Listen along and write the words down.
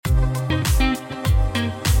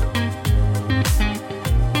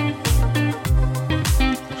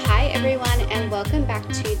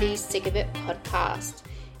Sick of It podcast.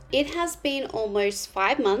 It has been almost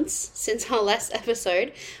 5 months since our last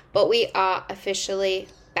episode, but we are officially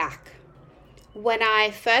back. When I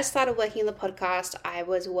first started working on the podcast, I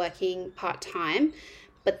was working part-time,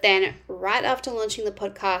 but then right after launching the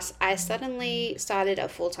podcast, I suddenly started a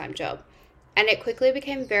full-time job. And it quickly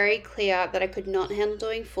became very clear that I could not handle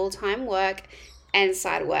doing full-time work and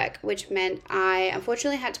side work, which meant I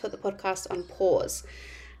unfortunately had to put the podcast on pause.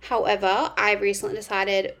 However, I recently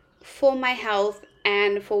decided for my health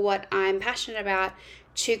and for what I'm passionate about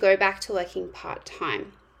to go back to working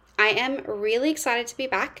part-time. I am really excited to be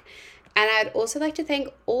back, and I'd also like to thank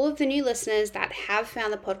all of the new listeners that have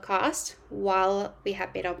found the podcast while we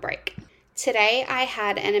have been on break. Today, I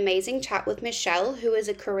had an amazing chat with Michelle, who is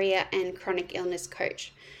a career and chronic illness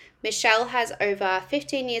coach. Michelle has over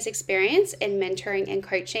 15 years experience in mentoring and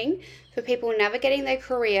coaching for people navigating their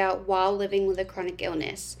career while living with a chronic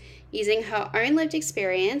illness, using her own lived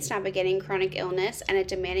experience navigating chronic illness and a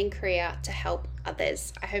demanding career to help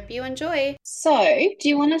others. I hope you enjoy. So, do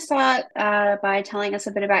you want to start by telling us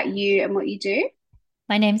a bit about you and what you do?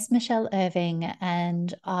 My name's Michelle Irving,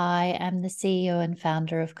 and I am the CEO and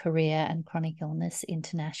founder of Career and Chronic Illness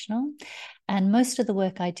International. And most of the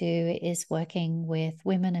work I do is working with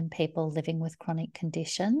women and people living with chronic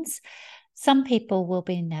conditions. Some people will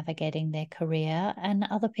be navigating their career, and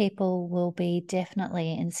other people will be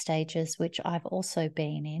definitely in stages which I've also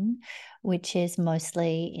been in, which is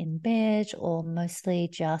mostly in bed or mostly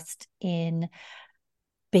just in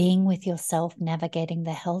being with yourself, navigating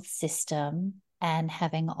the health system and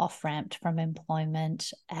having off-ramped from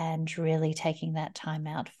employment and really taking that time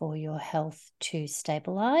out for your health to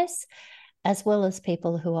stabilize, as well as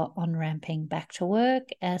people who are on-ramping back to work,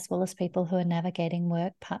 as well as people who are navigating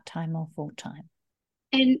work part-time or full-time.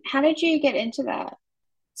 And how did you get into that?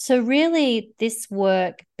 So really, this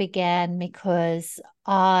work began because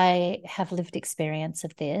I have lived experience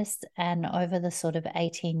of this, and over the sort of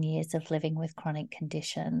 18 years of living with chronic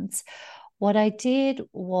conditions, what I did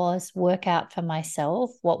was work out for myself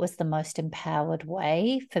what was the most empowered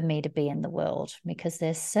way for me to be in the world, because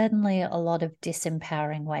there's certainly a lot of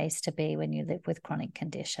disempowering ways to be when you live with chronic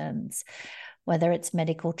conditions, whether it's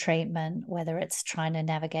medical treatment, whether it's trying to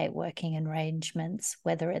navigate working arrangements,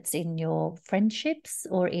 whether it's in your friendships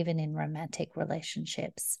or even in romantic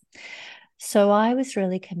relationships. So I was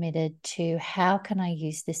really committed to how can I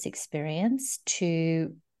use this experience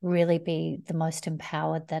to really be the most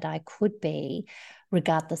empowered that I could be,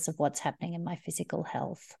 regardless of what's happening in my physical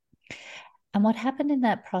health. And what happened in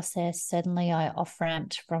that process, suddenly I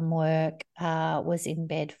off-ramped from work, was in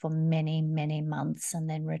bed for many, many months, and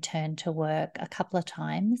then returned to work a couple of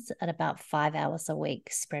times at about 5 hours a week,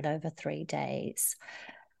 spread over 3 days.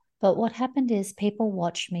 But what happened is people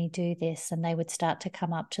watched me do this, and they would start to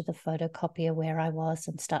come up to the photocopier where I was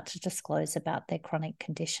and start to disclose about their chronic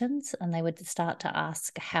conditions, and they would start to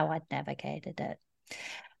ask how I'd navigated it.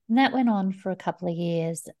 And that went on for a couple of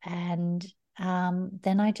years, and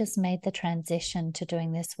then I just made the transition to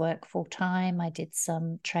doing this work full time. I did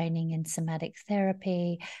some training in somatic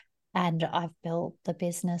therapy, and I've built the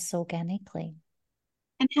business organically.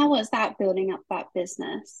 And how was that building up that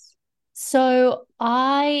business? So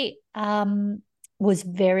I was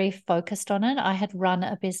very focused on it. I had run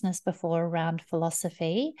a business before around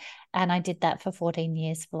philosophy, and I did that for 14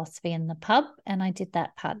 years, philosophy in the pub, and I did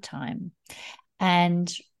that part-time.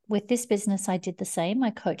 And with this business, I did the same.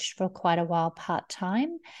 I coached for quite a while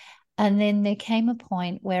part-time. And then there came a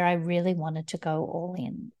point where I really wanted to go all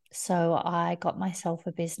in. So I got myself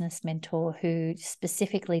a business mentor who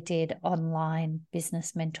specifically did online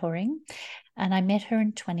business mentoring. And I met her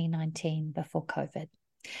in 2019 before COVID.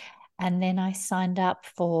 And then I signed up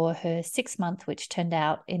for her 6-month, which turned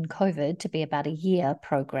out in COVID to be about a year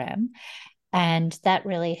program. And that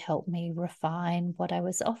really helped me refine what I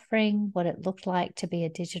was offering, what it looked like to be a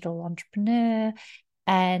digital entrepreneur.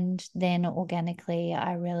 And then organically,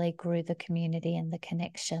 I really grew the community and the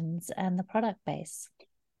connections and the product base.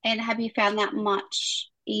 And have you found that much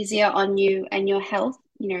easier on you and your health,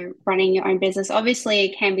 running your own business? Obviously,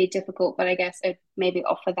 it can be difficult, but I guess it maybe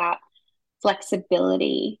offer that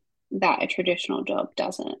flexibility that a traditional job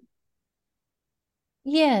doesn't.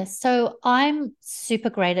 Yeah, so I'm super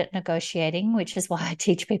great at negotiating, which is why I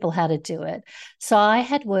teach people how to do it. So I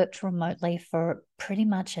had worked remotely for pretty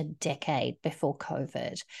much a decade before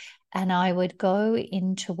COVID. And I would go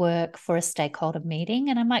into work for a stakeholder meeting,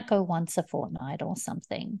 and I might go once a fortnight or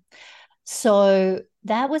something. So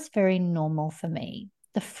that was very normal for me.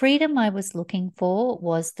 The freedom I was looking for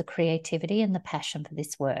was the creativity and the passion for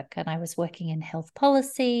this work. And I was working in health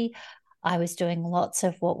policy. I was doing lots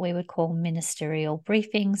of what we would call ministerial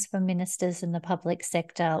briefings for ministers in the public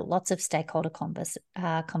sector, lots of stakeholder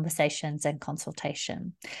conversations and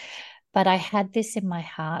consultation. But I had this in my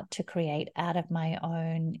heart to create out of my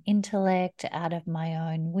own intellect, out of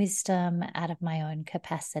my own wisdom, out of my own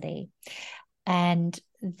capacity. And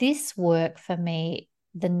this work for me,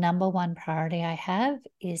 the number one priority I have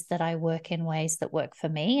is that I work in ways that work for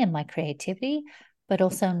me and my creativity, but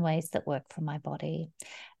also in ways that work for my body.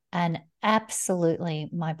 And absolutely,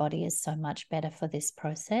 my body is so much better for this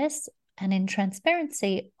process. And in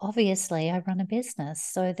transparency, obviously, I run a business.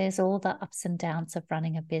 So there's all the ups and downs of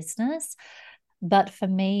running a business. But for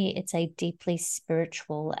me, it's a deeply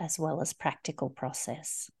spiritual as well as practical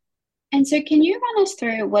process. And so, can you run us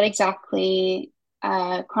through what exactly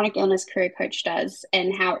a chronic illness career coach does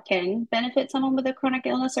and how it can benefit someone with a chronic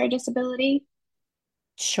illness or a disability?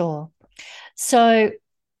 Sure. So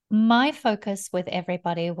my focus with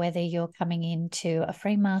everybody, whether you're coming into a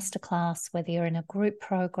free masterclass, whether you're in a group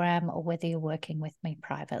program, or whether you're working with me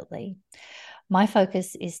privately, my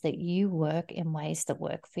focus is that you work in ways that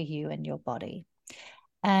work for you and your body.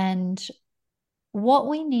 And what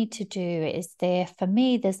we need to do is for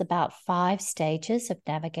me, there's about 5 stages of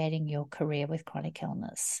navigating your career with chronic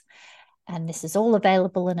illness. And this is all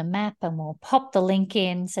available in a map, and we'll pop the link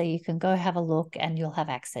in so you can go have a look and you'll have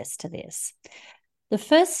access to this. The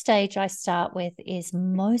first stage I start with is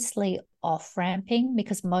mostly off-ramping,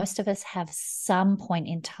 because most of us have some point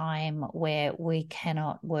in time where we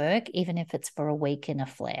cannot work, even if it's for a week in a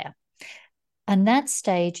flare. And that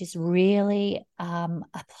stage is really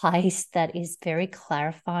a place that is very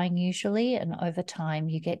clarifying usually. And over time,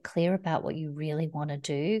 you get clear about what you really want to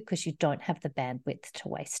do because you don't have the bandwidth to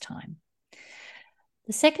waste time.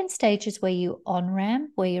 The second stage is where you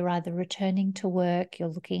on-ramp, where you're either returning to work, you're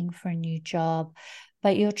looking for a new job,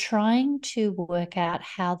 but you're trying to work out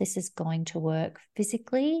how this is going to work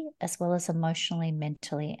physically, as well as emotionally,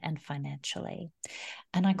 mentally, and financially.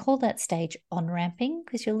 And I call that stage on-ramping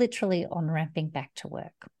because you're literally on-ramping back to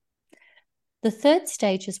work. The third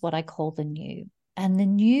stage is what I call the new. And the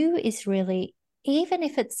new is really, even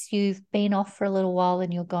if you've been off for a little while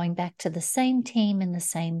and you're going back to the same team in the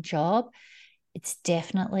same job, it's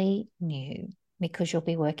definitely new because you'll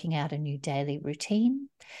be working out a new daily routine.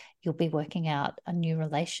 You'll be working out a new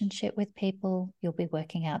relationship with people. You'll be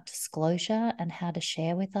working out disclosure and how to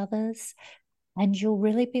share with others. And you'll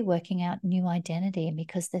really be working out new identity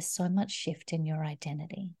because there's so much shift in your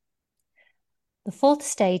identity. The fourth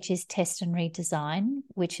stage is test and redesign,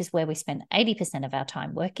 which is where we spend 80% of our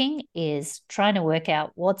time working, is trying to work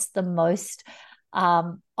out what's the most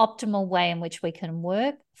optimal way in which we can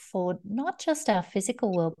work for not just our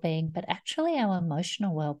physical well-being, but actually our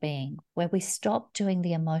emotional well-being, where we stop doing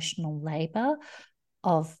the emotional labor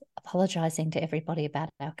of apologizing to everybody about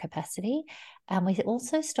our capacity. And we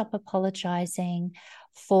also stop apologizing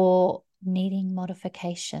for needing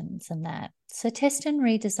modifications and that. So test and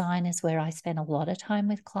redesign is where I spend a lot of time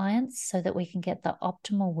with clients so that we can get the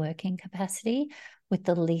optimal working capacity with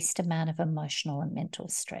the least amount of emotional and mental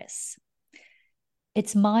stress.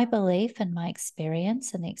 It's my belief and my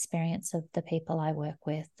experience and the experience of the people I work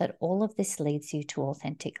with that all of this leads you to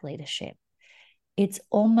authentic leadership. It's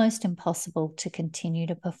almost impossible to continue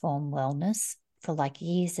to perform wellness for like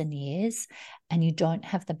years and years, and you don't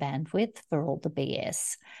have the bandwidth for all the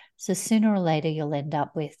BS. So sooner or later, you'll end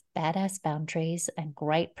up with badass boundaries and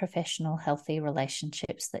great professional, healthy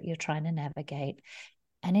relationships that you're trying to navigate.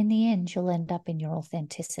 And in the end, you'll end up in your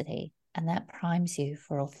authenticity, and that primes you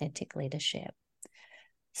for authentic leadership.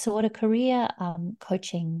 So what a career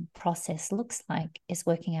coaching process looks like is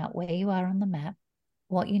working out where you are on the map,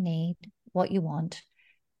 what you need, what you want,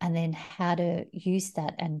 and then how to use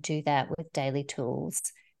that and do that with daily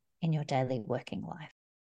tools in your daily working life.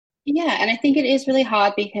 Yeah, and I think it is really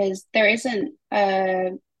hard because there isn't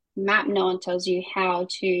a map. No one tells you how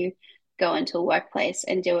to go into a workplace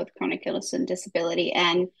and deal with chronic illness and disability.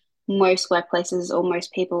 And most workplaces or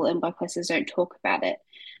most people in workplaces don't talk about it.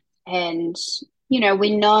 And,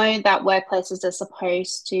 we know that workplaces are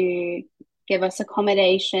supposed to give us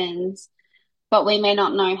accommodations, but we may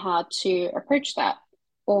not know how to approach that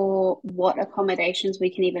or what accommodations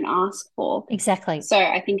we can even ask for. Exactly. So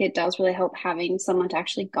I think it does really help having someone to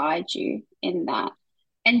actually guide you in that.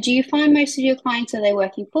 And do you find most of your clients, are they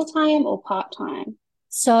working full-time or part-time?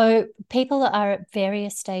 So people are at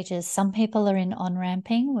various stages. Some people are in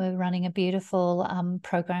on-ramping. We're running a beautiful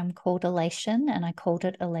program called Elation, and I called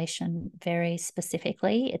it Elation very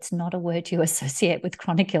specifically. It's not a word you associate with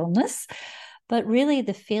chronic illness, But really,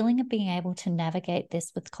 the feeling of being able to navigate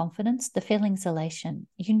this with confidence, the feeling's elation.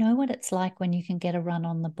 You know what it's like when you can get a run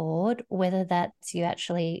on the board, whether that's you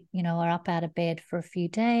actually, are up out of bed for a few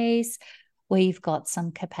days, where you've got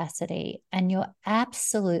some capacity. And you're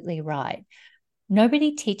absolutely right.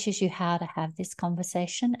 Nobody teaches you how to have this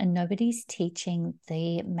conversation, and nobody's teaching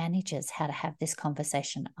the managers how to have this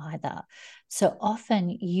conversation either. So often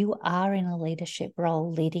you are in a leadership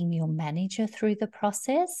role leading your manager through the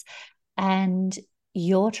process, and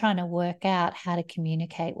you're trying to work out how to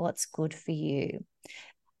communicate what's good for you.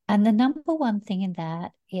 And the number one thing in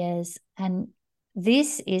that is, and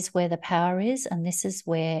this is where the power is, and this is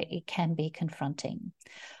where it can be confronting.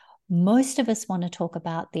 Most of us want to talk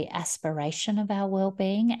about the aspiration of our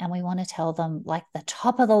well-being, and we want to tell them like the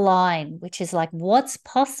top of the line, which is like what's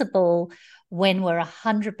possible when we're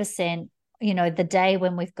 100%, the day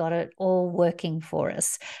when we've got it all working for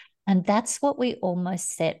us. And that's what we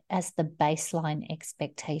almost set as the baseline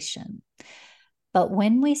expectation. But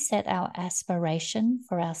when we set our aspiration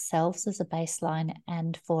for ourselves as a baseline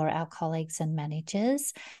and for our colleagues and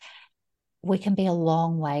managers, we can be a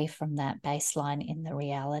long way from that baseline in the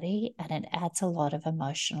reality, and it adds a lot of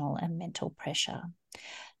emotional and mental pressure.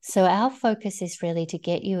 So our focus is really to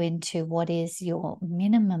get you into what is your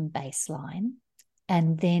minimum baseline,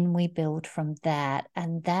 and then we build from that,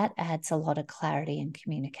 and that adds a lot of clarity and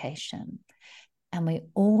communication. And we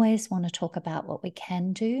always want to talk about what we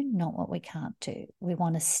can do, not what we can't do. We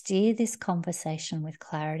want to steer this conversation with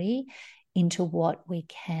clarity into what we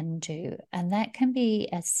can do. And that can be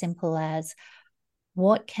as simple as,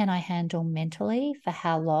 what can I handle mentally for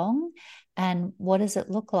how long? And what does it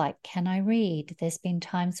look like? Can I read? There's been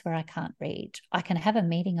times where I can't read. I can have a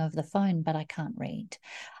meeting over the phone, but I can't read.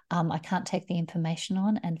 I can't take the information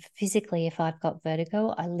on. And physically, if I've got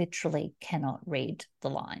vertigo, I literally cannot read the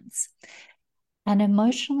lines. And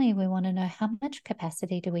emotionally, we want to know, how much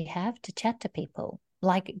capacity do we have to chat to people?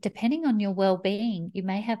 Like, depending on your well-being, you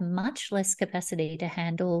may have much less capacity to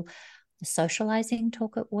handle the socializing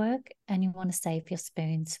talk at work, and you want to save your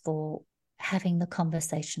spoons for having the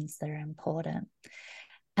conversations that are important.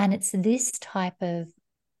 And it's this type of,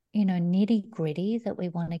 nitty gritty that we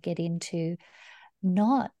want to get into,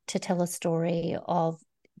 not to tell a story of,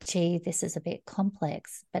 gee, this is a bit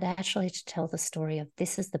complex, but actually to tell the story of,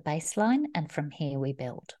 this is the baseline, and from here we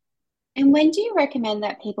build. And when do you recommend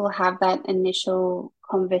that people have that initial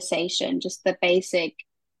conversation, just the basic,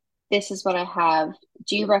 this is what I have?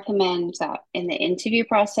 Do you recommend that in the interview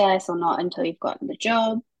process or not until you've gotten the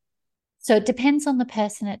job? So it depends on the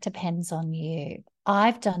person, it depends on you.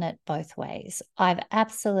 I've done it both ways. I've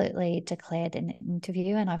absolutely declared an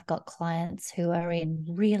interview, and I've got clients who are in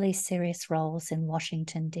really serious roles in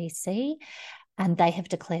Washington, D.C., and they have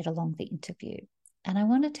declared along the interview. And I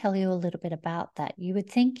want to tell you a little bit about that. You would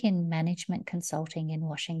think in management consulting in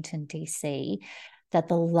Washington, D.C., that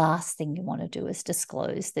the last thing you want to do is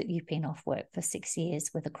disclose that you've been off work for 6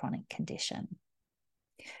 years with a chronic condition.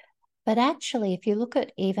 But actually, if you look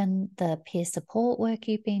at even the peer support work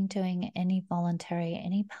you've been doing, any voluntary,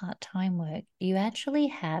 any part-time work, you actually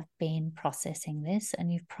have been processing this,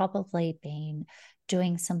 and you've probably been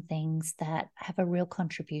doing some things that have a real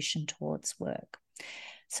contribution towards work.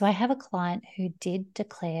 So I have a client who did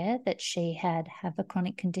declare that she had a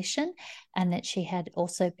chronic condition, and that she had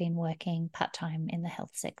also been working part-time in the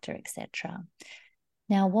health sector, etc.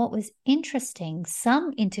 Now, what was interesting,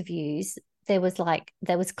 some interviews, there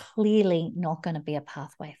was clearly not going to be a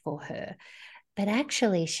pathway for her. But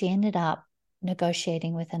actually, she ended up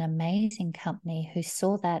negotiating with an amazing company who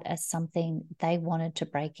saw that as something they wanted to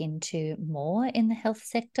break into more in the health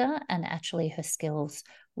sector. And actually, her skills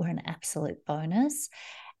were an absolute bonus.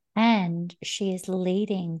 And she is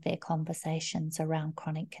leading their conversations around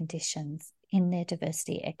chronic conditions in their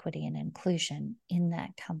diversity, equity, and inclusion in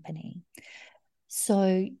that company.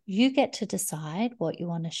 So you get to decide what you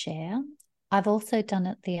want to share. I've also done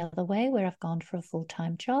it the other way, where I've gone for a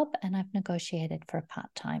full-time job and I've negotiated for a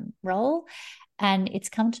part-time role. And it's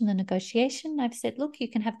come to the negotiation. I've said, look,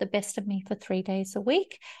 you can have the best of me for 3 days a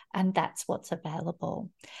week, and that's what's available.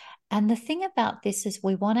 And the thing about this is,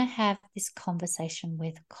 we want to have this conversation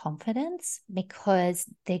with confidence, because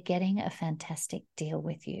they're getting a fantastic deal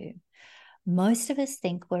with you. Most of us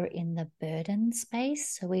think we're in the burden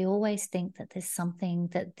space. So we always think that there's something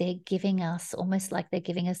that they're giving us, almost like they're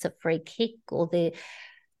giving us a free kick, or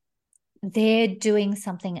they're doing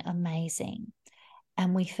something amazing.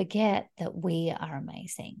 And we forget that we are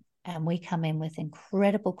amazing. And we come in with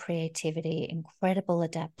incredible creativity, incredible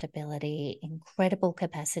adaptability, incredible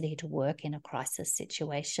capacity to work in a crisis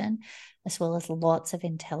situation, as well as lots of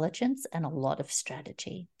intelligence and a lot of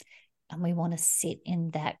strategy. And we want to sit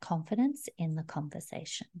in that confidence in the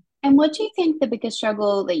conversation. And what do you think the biggest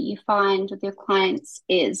struggle that you find with your clients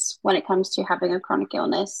is when it comes to having a chronic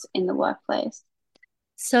illness in the workplace?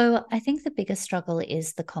 So I think the biggest struggle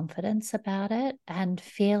is the confidence about it and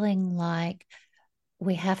feeling like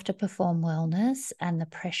we have to perform wellness and the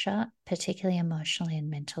pressure, particularly emotionally and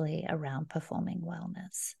mentally, around performing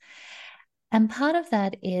wellness. And part of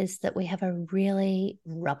that is that we have a really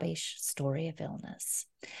rubbish story of illness.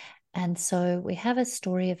 And so we have a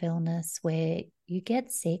story of illness where you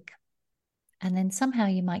get sick and then somehow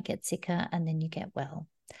you might get sicker and then you get well.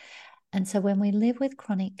 And so when we live with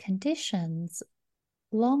chronic conditions,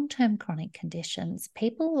 long-term chronic conditions,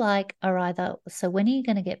 people like are either, so when are you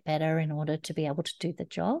going to get better in order to be able to do the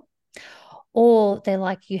job? Or they're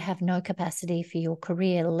like, you have no capacity for your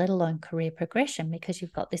career, let alone career progression, because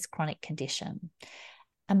you've got this chronic condition.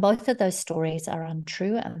 And both of those stories are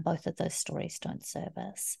untrue, and both of those stories don't serve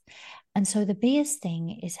us. And so the biggest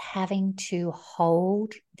thing is having to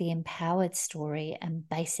hold the empowered story and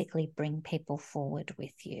basically bring people forward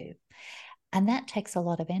with you. And that takes a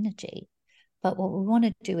lot of energy. But what we want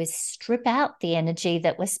to do is strip out the energy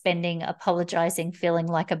that we're spending apologizing, feeling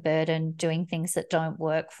like a burden, doing things that don't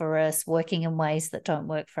work for us, working in ways that don't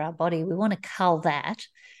work for our body. We want to cull that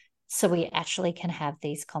so we actually can have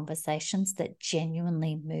these conversations that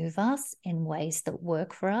genuinely move us in ways that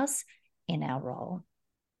work for us in our role.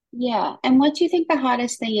 Yeah. And what do you think the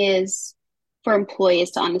hardest thing is for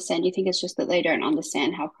employers to understand? Do you think it's just that they don't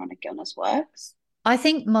understand how chronic illness works? I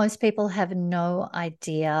think most people have no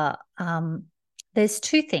idea. There's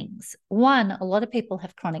two things. One, a lot of people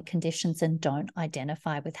have chronic conditions and don't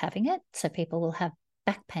identify with having it. So people will have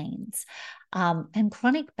back pains and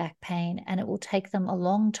chronic back pain, and it will take them a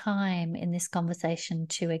long time in this conversation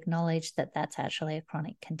to acknowledge that that's actually a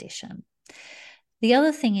chronic condition. The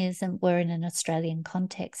other thing is, and we're in an Australian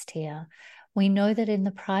context here, we know that in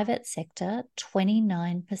the private sector,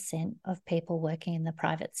 29% of people working in the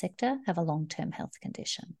private sector have a long-term health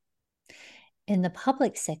condition. In the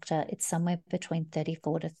public sector, it's somewhere between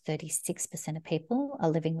 34 to 36% of people are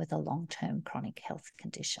living with a long-term chronic health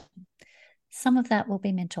condition. Some of that will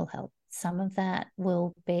be mental health. Some of that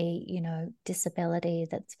will be, disability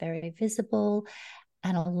that's very visible.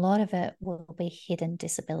 And a lot of it will be hidden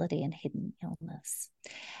disability and hidden illness.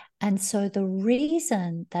 And so the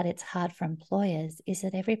reason that it's hard for employers is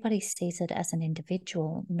that everybody sees it as an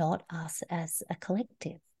individual, not us as a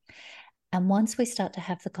collective. And once we start to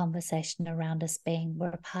have the conversation around us being, we're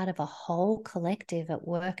a part of a whole collective at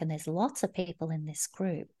work, and there's lots of people in this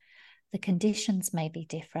group, the conditions may be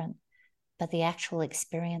different, but the actual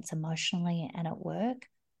experience emotionally and at work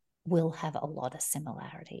will have a lot of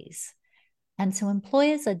similarities. And so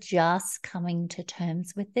employers are just coming to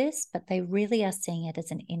terms with this, but they really are seeing it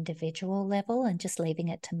as an individual level and just leaving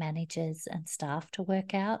it to managers and staff to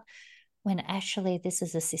work out, when actually this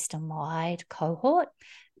is a system-wide cohort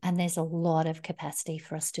and there's a lot of capacity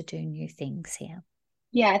for us to do new things here.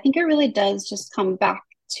 Yeah, I think it really does just come back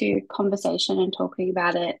to conversation and talking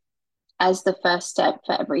about it as the first step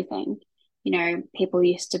for everything. People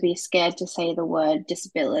used to be scared to say the word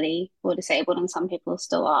disability or disabled, and some people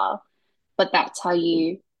still are. But that's how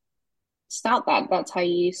you start that. That's how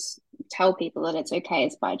you tell people that it's okay,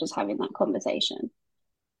 is by just having that conversation.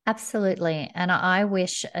 Absolutely. And I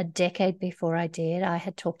wish a decade before I did, I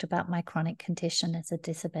had talked about my chronic condition as a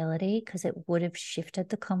disability, because it would have shifted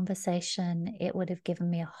the conversation. It would have given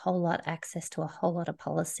me a whole lot access to a whole lot of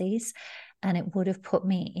policies, and it would have put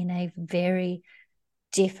me in a very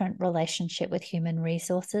different relationship with human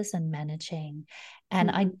resources and managing.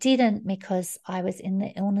 And I didn't, because I was in the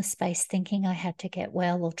illness space thinking I had to get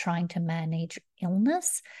well or trying to manage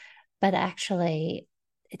illness. But actually,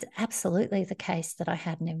 it's absolutely the case that I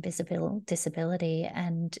had an invisible disability,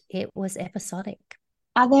 and it was episodic.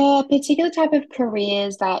 Are there particular type of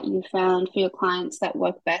careers that you found for your clients that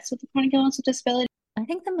work best with the chronic illness or disability? I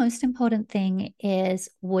think the most important thing is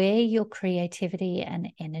where your creativity and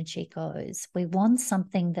energy goes. We want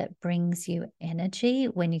something that brings you energy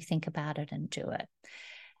when you think about it and do it.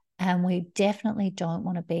 And we definitely don't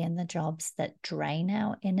want to be in the jobs that drain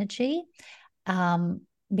our energy,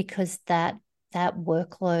 because that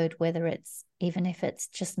workload, whether it's, even if it's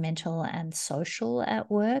just mental and social at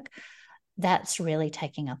work, that's really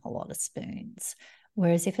taking up a lot of spoons.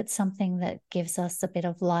 Whereas if it's something that gives us a bit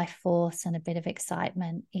of life force and a bit of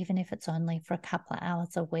excitement, even if it's only for a couple of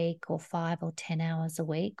hours a week or 5 or 10 hours a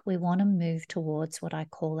week, we want to move towards what I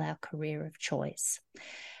call our career of choice.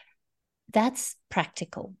 That's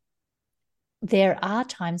practical. There are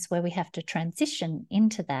times where we have to transition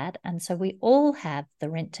into that. And so we all have the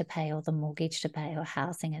rent to pay or the mortgage to pay or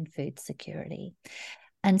housing and food security.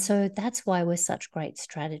 And so that's why we're such great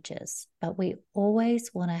strategists. But we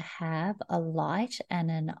always want to have a light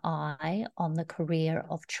and an eye on the career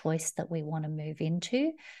of choice that we want to move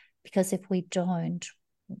into. Because if we don't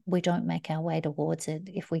make our way towards it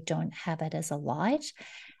if we don't have it as a light.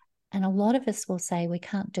 And a lot of us will say, we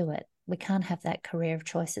can't do it. We can't have that career of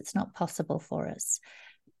choice. It's not possible for us.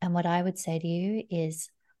 And what I would say to you is,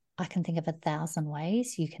 I can think of 1,000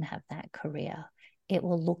 ways you can have that career. It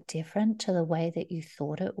will look different to the way that you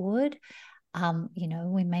thought it would.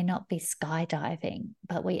 We may not be skydiving,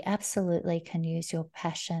 but we absolutely can use your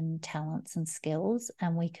passion, talents, and skills,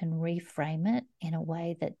 and we can reframe it in a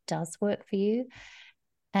way that does work for you.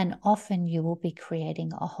 And often you will be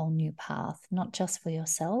creating a whole new path, not just for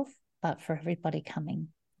yourself, but for everybody coming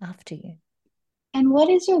after you. And what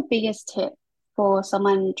is your biggest tip for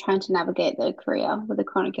someone trying to navigate their career with a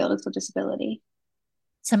chronic illness or disability?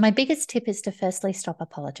 So my biggest tip is to firstly stop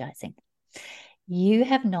apologizing. You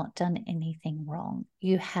have not done anything wrong.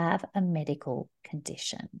 You have a medical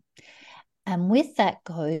condition. And with that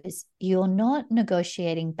goes, you're not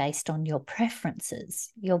negotiating based on your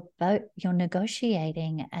preferences. You're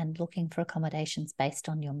negotiating and looking for accommodations based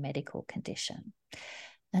on your medical condition.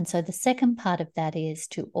 And so the second part of that is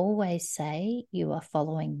to always say you are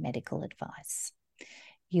following medical advice.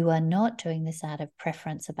 You are not doing this out of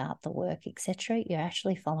preference about the work, etc. You're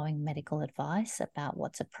actually following medical advice about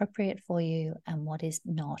what's appropriate for you and what is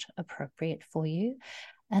not appropriate for you.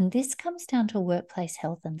 And this comes down to workplace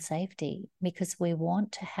health and safety, because we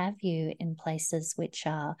want to have you in places which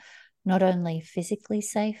are not only physically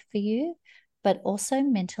safe for you, but also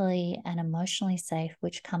mentally and emotionally safe,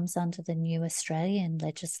 which comes under the new Australian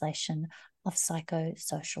legislation of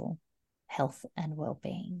psychosocial health and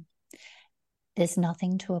well-being. There's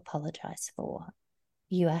nothing to apologize for.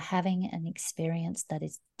 You are having an experience that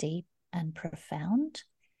is deep and profound,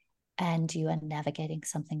 and you are navigating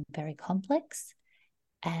something very complex,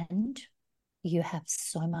 and you have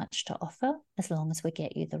so much to offer as long as we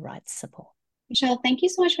get you the right support. Michelle, thank you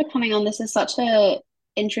so much for coming on. This is such a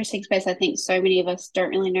interesting space. I think so many of us don't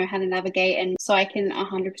really know how to navigate, and so I can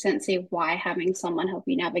 100% see why having someone help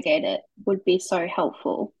you navigate it would be so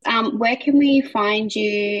helpful. Where can we find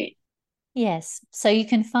you? Yes, so you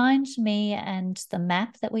can find me and the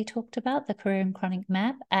map that we talked about, the Career and Chronic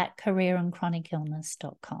map, at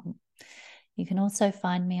careerandchronicillness.com. You can also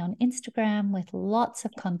find me on Instagram with lots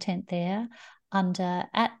of content there under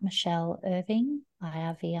 @Michelle Irving,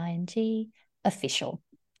 IRVING, official.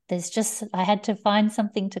 I had to find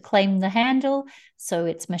something to claim the handle, so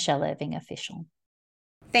it's Michelle Irving official.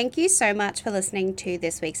 Thank you so much for listening to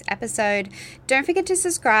this week's episode. Don't forget to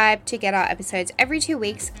subscribe to get our episodes every 2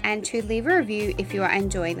 weeks and to leave a review if you are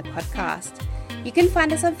enjoying the podcast. You can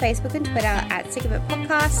find us on Facebook and Twitter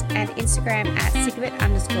 @SickOfItPodcast and Instagram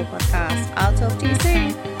 @SickOfIt_podcast. I'll talk to you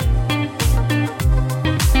soon.